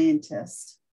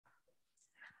scientist?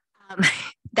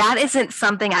 That isn't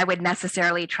something I would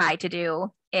necessarily try to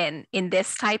do in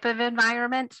this type of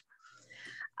environment.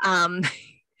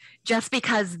 Just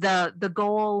because the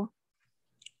goal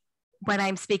when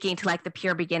I'm speaking to like the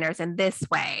pure beginners in this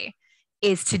way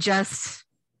is to just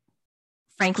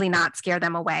frankly not scare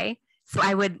them away. So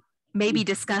I would maybe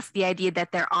discuss the idea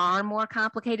that there are more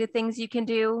complicated things you can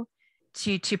do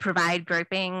to provide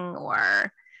grouping,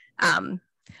 or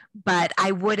but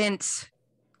I wouldn't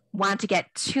want to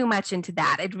get too much into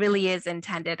that. It really is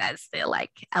intended as the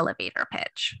like elevator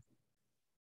pitch.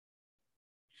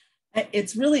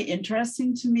 It's really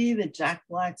interesting to me that Jack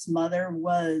Black's mother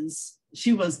was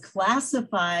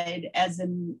classified as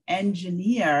an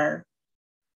engineer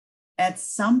at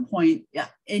some point. Yeah.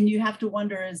 And you have to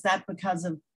wonder, is that because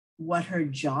of what her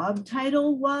job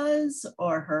title was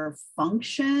or her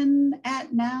function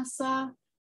at NASA?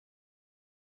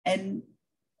 And,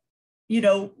 you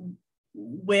know,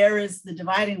 where is the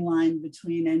dividing line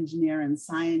between engineer and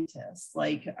scientist?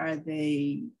 Like, are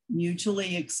they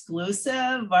mutually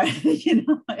exclusive? Or, you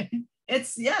know,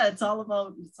 it's all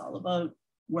about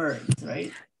words,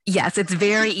 right? Yes, it's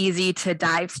very easy to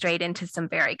dive straight into some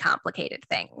very complicated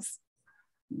things.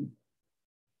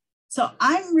 So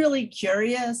I'm really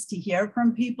curious to hear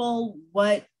from people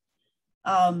what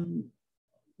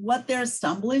their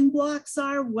stumbling blocks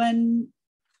are when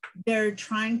they're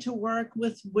trying to work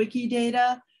with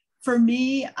Wikidata. For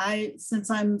me, since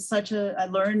I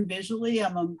learn visually,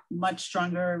 I'm a much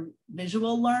stronger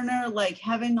visual learner. Like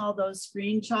having all those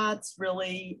screenshots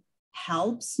really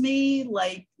helps me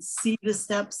like see the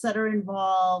steps that are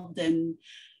involved. And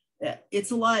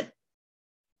it's a lot,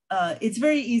 it's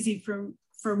very easy for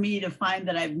me to find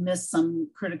that I've missed some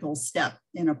critical step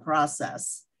in a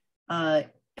process.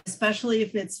 Especially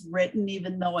if it's written,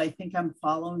 even though I think I'm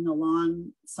following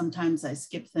along, sometimes I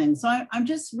skip things. So I'm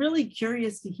just really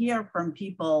curious to hear from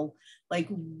people, like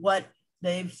what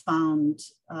they've found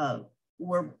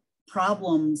were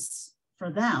problems for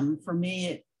them. For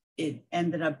me, it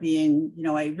ended up being, you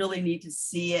know, I really need to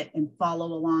see it and follow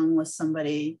along with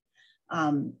somebody.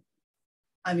 I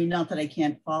mean, not that I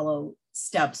can't follow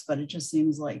steps, but it just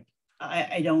seems like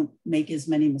I don't make as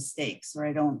many mistakes, or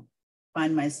I don't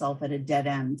find myself at a dead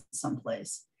end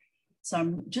someplace. So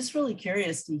I'm just really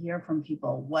curious to hear from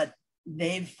people what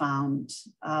they've found,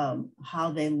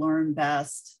 how they learn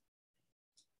best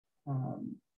for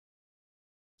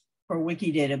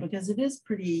Wikidata, because it is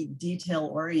pretty detail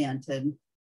oriented.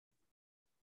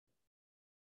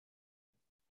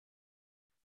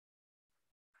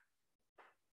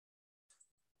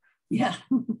 Yeah,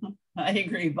 I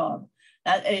agree, Bob.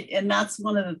 And that's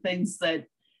one of the things that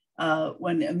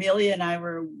when Amelia and I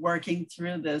were working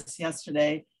through this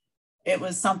yesterday, it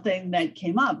was something that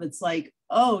came up. It's like,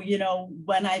 oh, you know,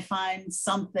 when I find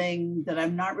something that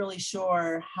I'm not really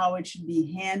sure how it should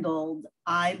be handled,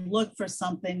 I look for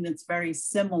something that's very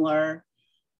similar.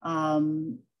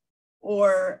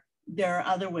 Or there are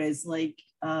other ways, like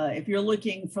if you're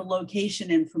looking for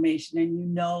location information and you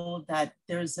know that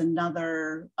there's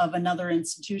another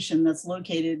institution that's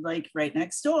located like right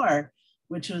next door,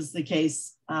 which was the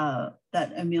case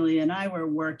that Amelia and I were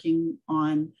working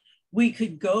on, we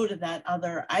could go to that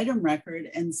other item record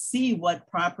and see what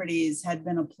properties had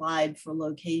been applied for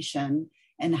location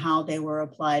and how they were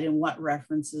applied and what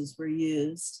references were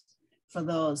used for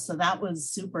those. So that was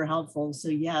super helpful. So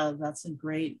yeah, that's a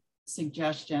great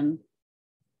suggestion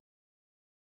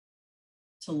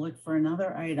to look for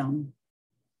another item.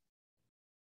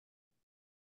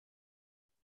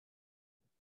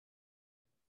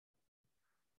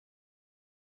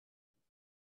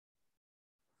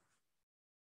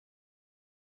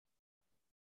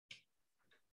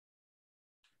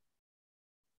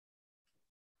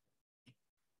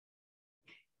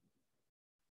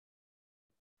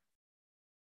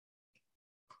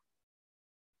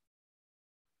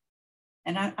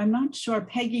 And I'm not sure,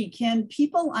 Peggy, can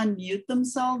people unmute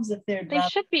themselves if they're— They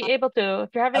should be able to.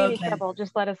 If you're having any Okay. trouble,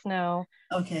 just let us know.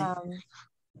 Okay. I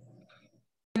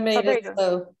made there it you go.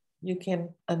 so you can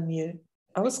unmute.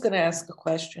 I was going to ask a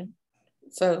question.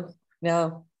 So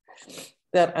now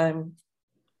that I'm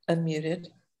unmuted,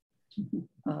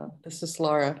 this is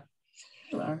Laura.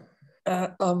 Sure.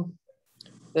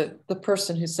 The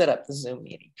person who set up the Zoom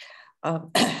meeting.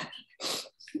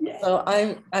 Yeah. So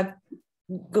I've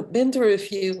been through a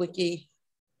few Wikidata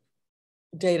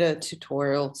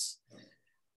tutorials,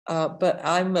 but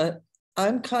I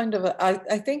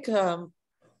think the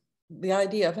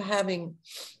idea of having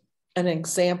an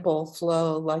example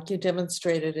flow like you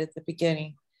demonstrated at the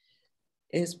beginning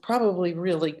is probably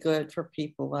really good for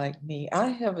people like me. I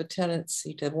have a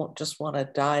tendency to just want to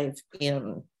dive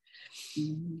in.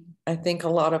 Mm-hmm. I think a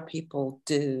lot of people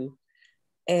do.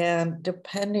 And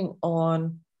depending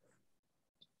on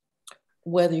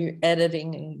whether you're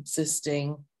editing an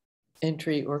existing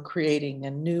entry or creating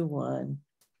a new one,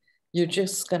 you're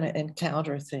just going to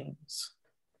encounter things.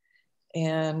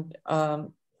 And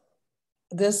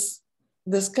this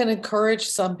can encourage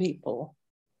some people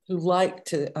who like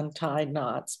to untie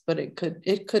knots, but it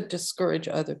could discourage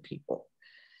other people.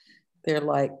 They're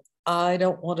like, I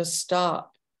don't want to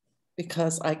stop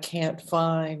because I can't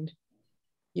find,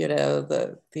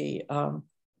 the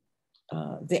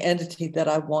entity that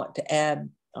I want to add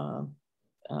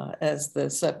as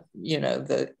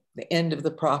the end of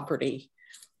the property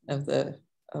of the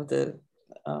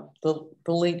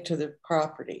link to the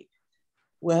property.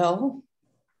 Well,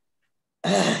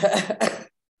 I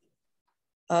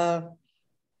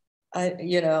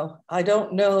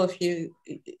don't know if you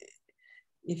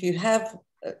have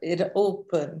it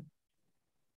open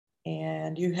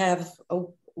and you have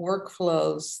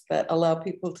workflows that allow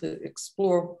people to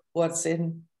explore what's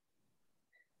in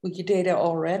Wikidata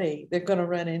already, they're going to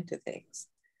run into things.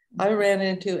 I ran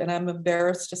into, and I'm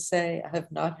embarrassed to say, I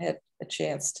have not had a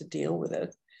chance to deal with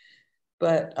it,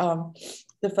 but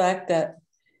the fact that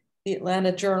the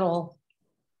Atlanta Journal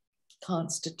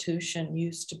Constitution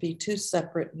used to be two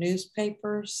separate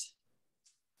newspapers.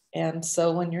 And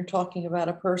so when you're talking about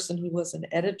a person who was an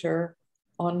editor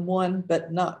on one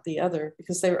but not the other,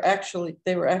 because they were actually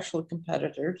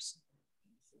competitors,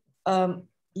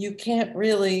 you can't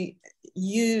really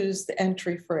use the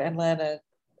entry for Atlanta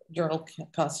Journal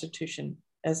Constitution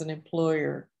as an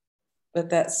employer,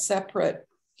 but that's separate.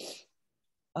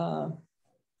 And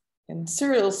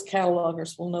serials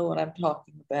catalogers will know what I'm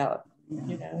talking about.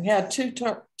 We had two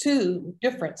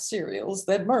different serials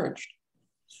that merged.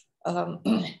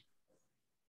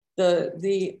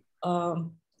 The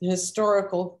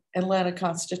historical Atlanta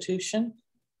Constitution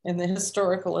and the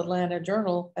historical Atlanta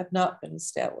Journal have not been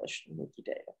established in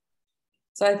Wikidata.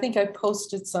 So I think I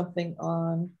posted something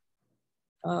on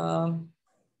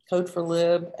Code for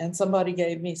Lib, and somebody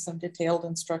gave me some detailed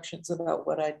instructions about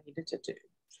what I needed to do.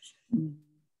 Mm-hmm.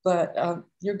 But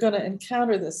you're going to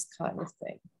encounter this kind of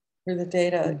thing where the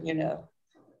data,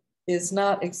 is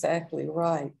not exactly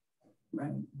right.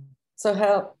 Right.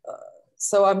 So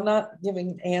so I'm not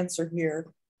giving an answer here.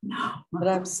 No. But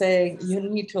I'm saying you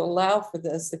need to allow for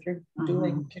this if you're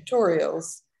doing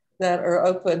tutorials that are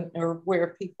open or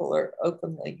where people are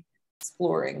openly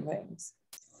exploring things.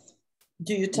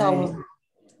 Do you tell them,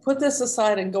 put this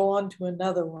aside and go on to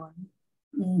another one?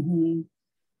 Mm-hmm.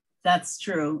 That's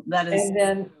true. That is.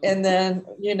 And then,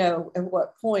 at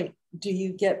what point do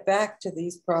you get back to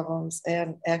these problems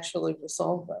and actually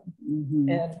resolve them?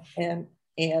 Mm-hmm.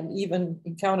 And even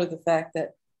encounter the fact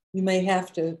that you may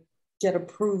have to get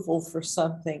approval for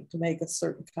something to make a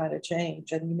certain kind of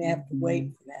change, and you may have to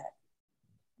wait for that.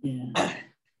 Yeah.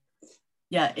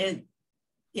 Yeah.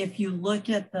 If you look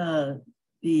at the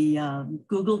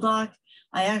Google Doc,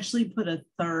 I actually put a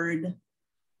third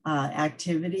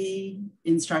activity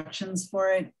instructions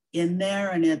for it in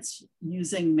there, and it's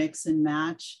using mix and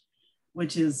match,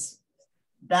 which is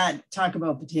that, talk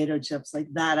about potato chips,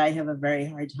 like that I have a very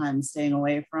hard time staying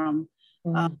away from.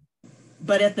 Mm-hmm.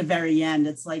 But at the very end,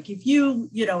 it's like, if you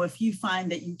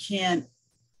find that you can't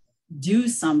do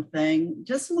something,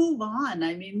 just move on.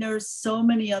 I mean, there's so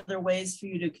many other ways for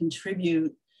you to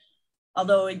contribute,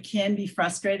 although it can be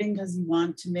frustrating because you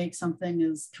want to make something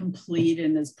as complete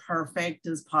and as perfect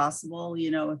as possible,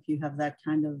 if you have that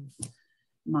kind of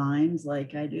mind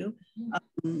like I do.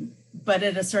 But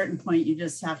at a certain point, you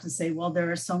just have to say, well,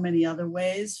 there are so many other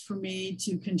ways for me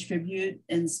to contribute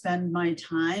and spend my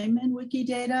time in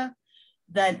Wikidata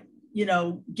that,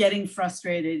 getting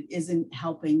frustrated isn't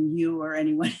helping you or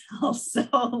anyone else. So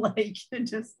like,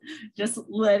 just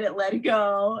let it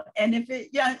go. And if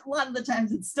a lot of the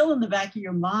times it's still in the back of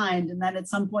your mind. And then at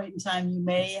some point in time, you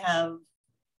may have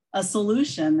a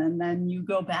solution and then you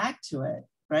go back to it,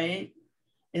 right?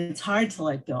 It's hard to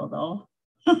let go though.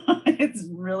 It's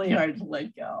really hard to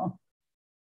let go.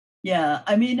 Yeah,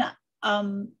 I mean,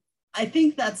 I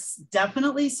think that's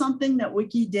definitely something that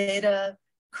Wikidata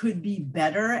could be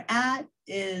better at,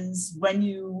 is when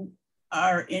you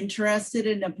are interested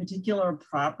in a particular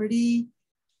property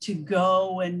to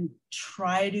go and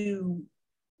try to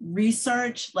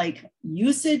research like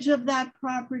usage of that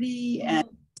property, and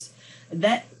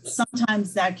that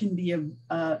sometimes that can be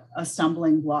a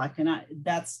stumbling block, and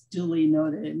that's duly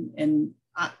noted. And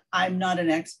I'm not an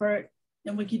expert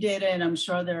in Wikidata, and I'm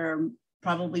sure there are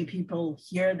probably people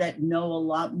here that know a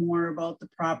lot more about the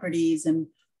properties and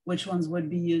which ones would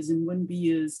be used and wouldn't be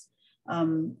used.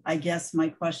 I guess my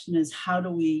question is, how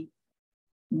do we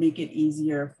make it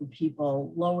easier for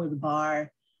people, lower the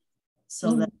bar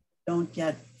so that they don't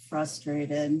get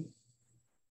frustrated?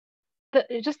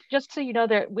 Just so you know,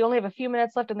 we only have a few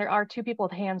minutes left, and there are 2 people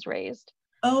with hands raised.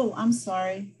 Oh, I'm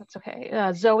sorry. That's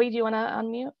okay. Zoe, do you want to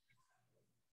unmute?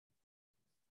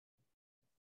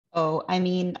 Oh, I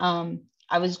mean,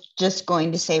 I was just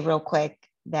going to say real quick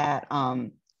that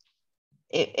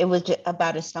it was just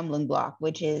about a stumbling block,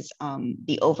 which is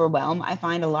the overwhelm I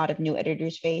find a lot of new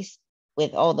editors face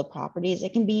with all the properties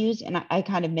that can be used. And I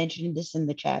kind of mentioned this in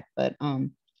the chat, but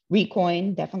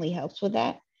Recoin definitely helps with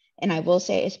that. And I will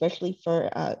say, especially for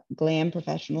GLAM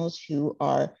professionals who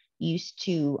are used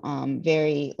to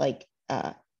very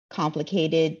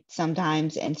complicated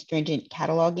sometimes and stringent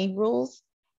cataloging rules,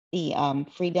 the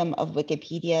freedom of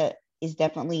Wikipedia is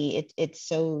definitely, it's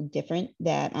so different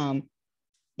that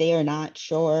they are not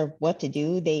sure what to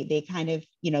do. They kind of,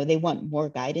 they want more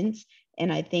guidance.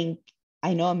 And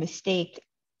I know a mistake.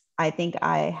 I think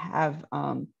I have,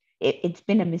 it's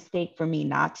been a mistake for me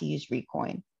not to use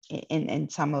Recoin in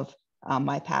some of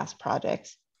my past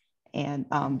projects. And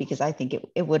because I think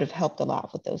it would have helped a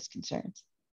lot with those concerns.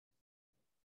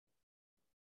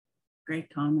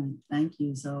 Great comment. Thank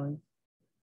you, Zoe.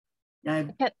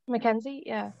 Mackenzie,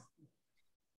 yeah.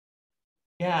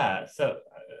 Yeah, so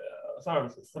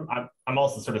I'm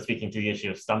also sort of speaking to the issue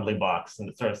of stumbling blocks, and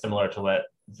it's sort of similar to what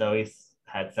Zoe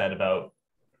had said about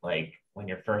like when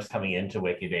you're first coming into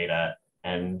Wikidata,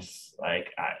 and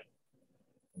like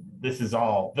this is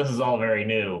all very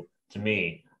new to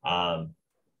me.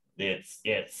 There's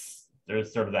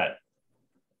sort of that.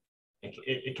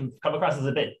 It can come across as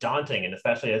a bit daunting, and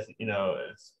especially as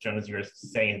as Joan, as you were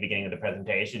saying at the beginning of the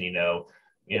presentation,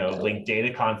 linked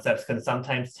data concepts can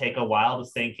sometimes take a while to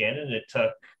sink in, and it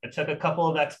took a couple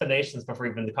of explanations before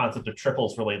even the concept of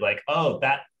triples really like, oh,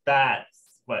 that's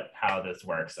how this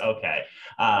works. Okay,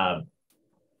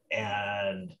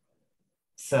 and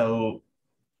so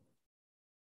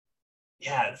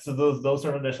yeah, so those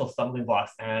sort of initial stumbling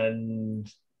blocks, and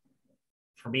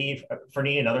for me,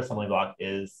 another stumbling block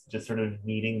is just sort of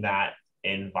needing that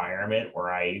environment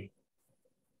where I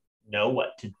know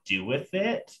what to do with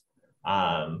it,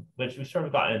 which we've sort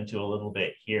of gotten into a little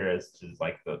bit here as to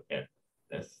like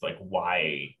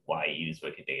why use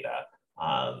Wikidata.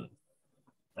 And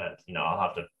I'll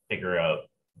have to figure out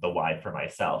the why for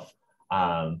myself.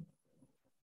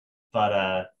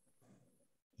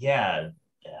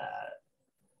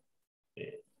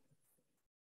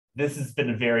 This has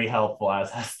been very helpful,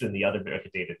 as has been the other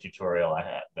Wikidata tutorial I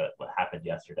had that happened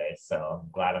yesterday. So I'm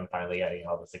glad I'm finally getting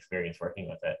all this experience working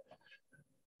with it.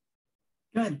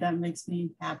 Good, that makes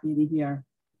me happy to hear.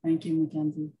 Thank you,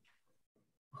 Mackenzie.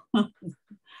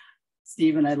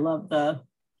 Stephen, I love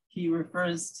he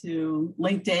refers to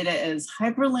linked data as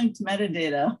hyperlinked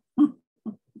metadata.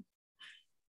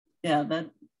 Yeah,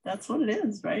 that's what it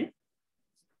is, right?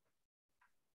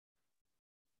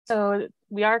 So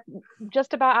we are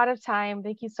just about out of time.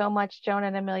 Thank you so much, Joan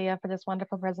and Amelia, for this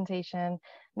wonderful presentation,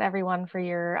 and everyone for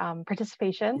your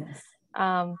participation. Yes.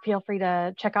 Feel free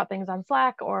to check out things on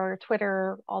Slack or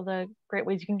Twitter, all the great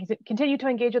ways you can continue to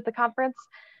engage with the conference.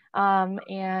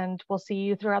 And we'll see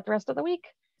you throughout the rest of the week.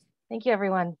 Thank you,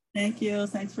 everyone. Thank you.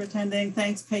 Thanks for attending.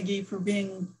 Thanks, Peggy, for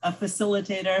being a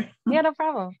facilitator. Yeah, no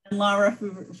problem. And Laura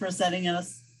for setting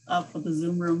us up with the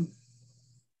Zoom room.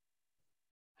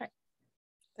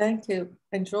 Thank you.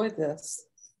 Enjoyed this.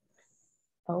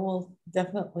 I will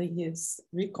definitely use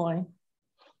Recoin.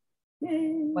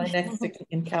 Yay. My next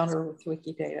encounter with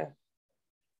Wikidata.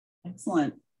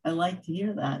 Excellent. I like to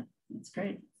hear that. That's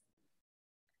great.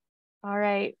 All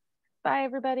right. Bye,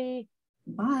 everybody.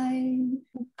 Bye.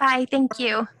 Bye. Thank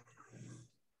you.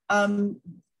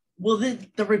 Will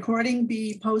the recording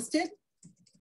be posted?